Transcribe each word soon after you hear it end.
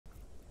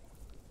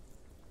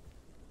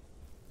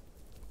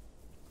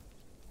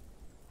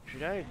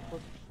Should I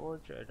equip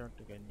Forge? I don't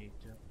think I need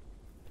to.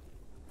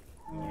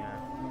 Yeah.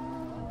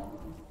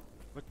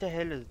 What the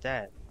hell is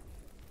that?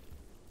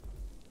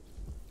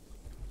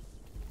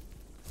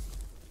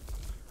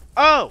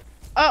 Oh!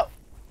 Oh!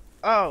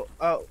 Oh!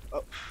 Oh!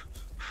 Oh!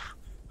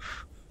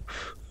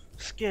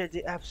 Scared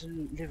the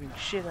absolute living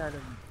shit out of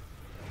me.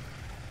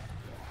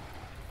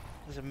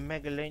 There's a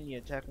Megalania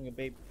attacking a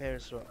baby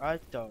parasaur. I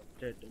thought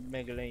that the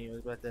Megalania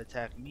was about to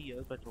attack me. I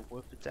was about to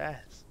whip its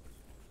ass.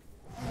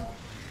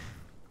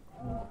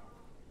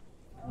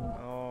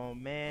 Oh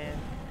man.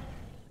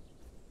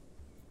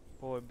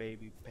 Poor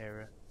baby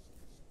para.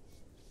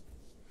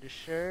 The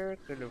sure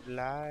could have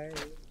lied.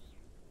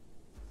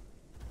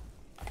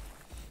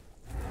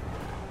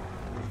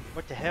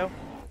 What the hell?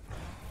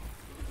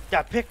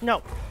 That pick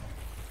no!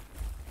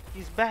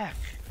 He's back!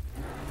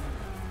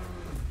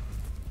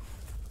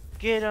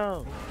 Get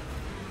him!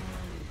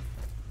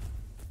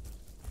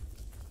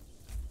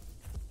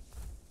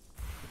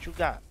 What you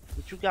got?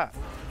 What you got?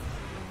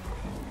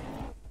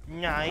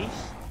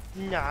 Nice!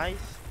 Nice!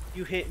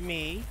 You hit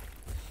me!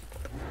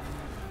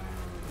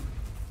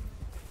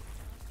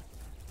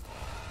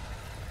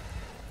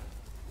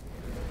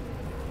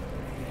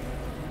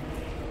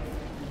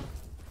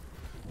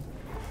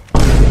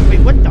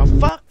 Wait, what the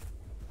fuck?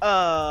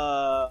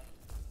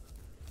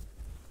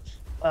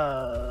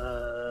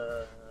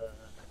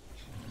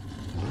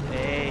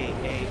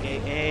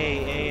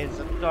 Hey, it's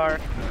a car.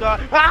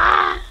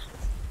 Ah!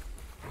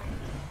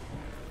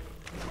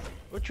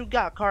 What you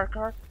got,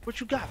 car? What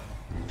you got?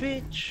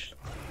 Bitch.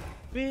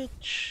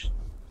 Bitch.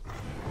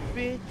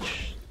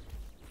 Bitch.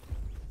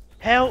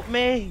 Help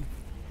me.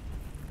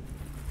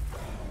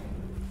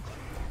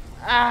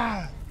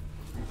 Ah.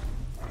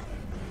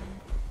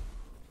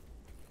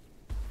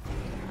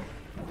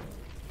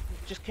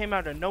 Just came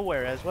out of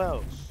nowhere as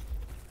well.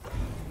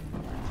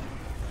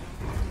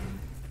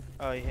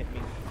 Oh, he hit me.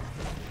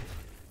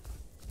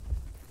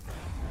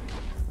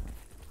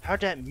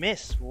 How'd that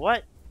miss?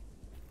 What?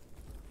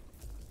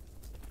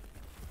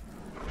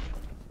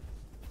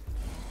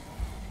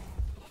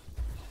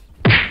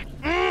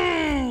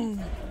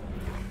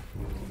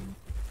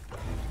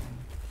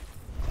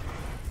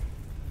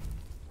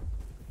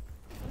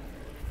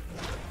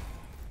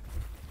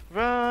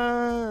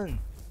 Run!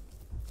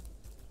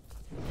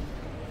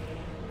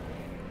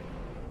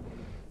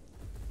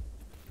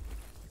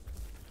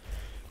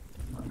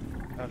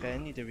 Okay, I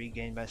need to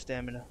regain my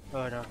stamina.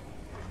 Hold on.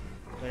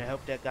 I'm gonna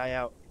help that guy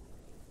out.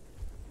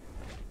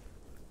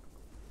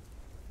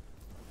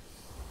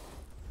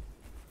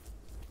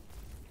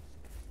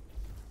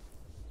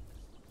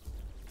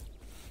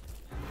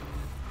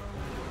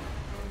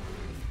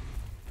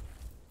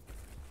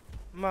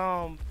 Come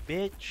on,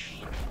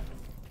 bitch.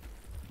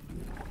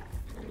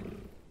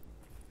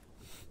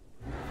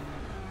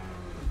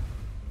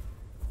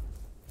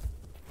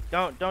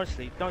 Don't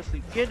sleep.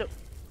 Get up.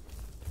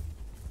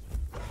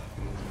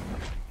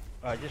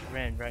 Oh, I just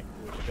ran right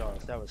into his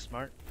jaws. That was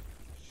smart.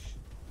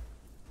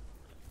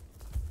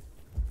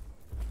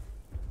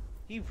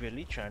 He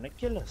really trying to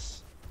kill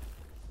us.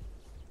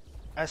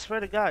 I swear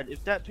to God,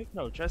 if that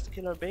Picno tries to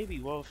kill our baby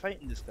while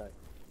fighting this guy.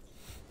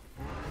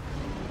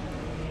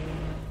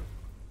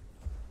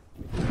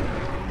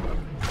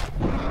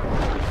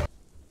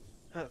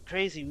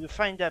 Crazy, we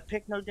find that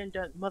Picno, then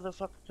that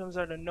motherfucker comes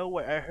out of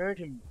nowhere. I heard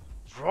him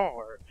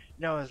roar.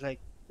 Now I was like,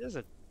 it's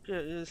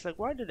like,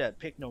 why did that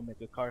Picno make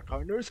a car?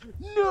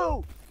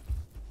 No!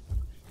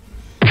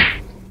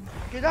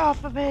 Get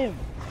off of him!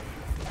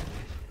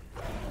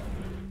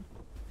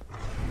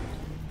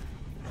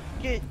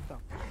 Get the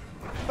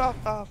fuck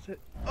off it!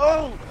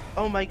 Oh!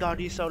 Oh my God,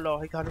 he's so low.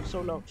 I got him so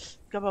low.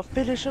 Come on,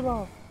 finish him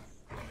off.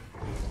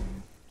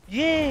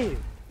 Yeah!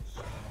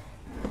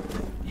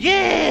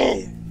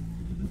 Yeah!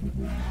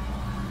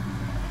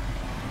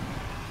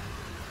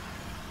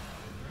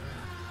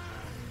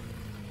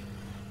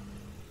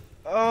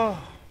 Oh,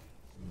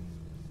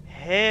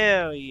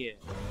 hell yeah.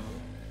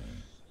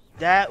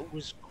 That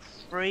was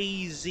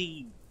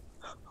crazy.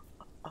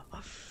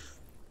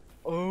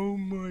 Oh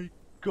my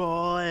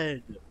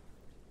God.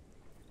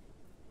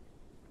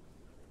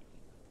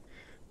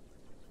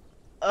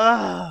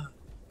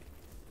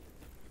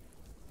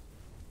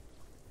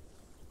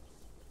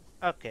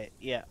 Okay,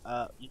 yeah,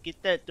 you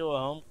get that to a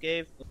home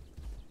cave.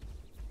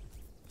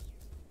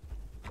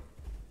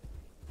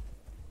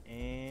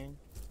 And,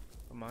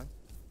 come on.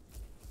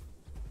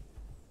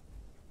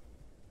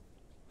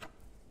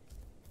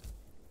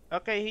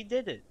 Okay, he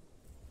did it.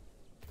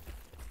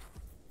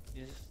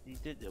 He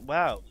did it.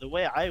 Wow, the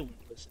way I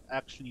went was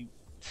actually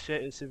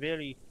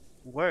severely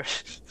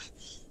worse.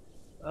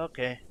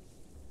 Okay.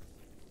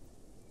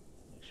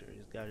 Make sure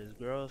he's got his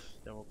growth,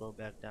 then we'll go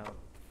back down.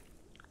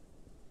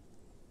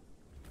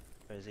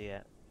 Where's he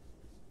at?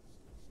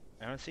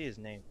 I don't see his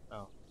name.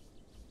 Oh.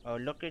 Oh,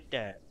 look at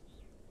that.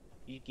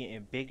 He's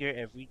getting bigger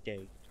every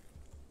day.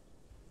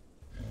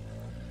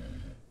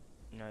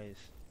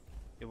 Nice.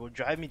 It will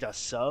drive me to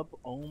sub?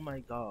 Oh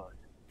my God.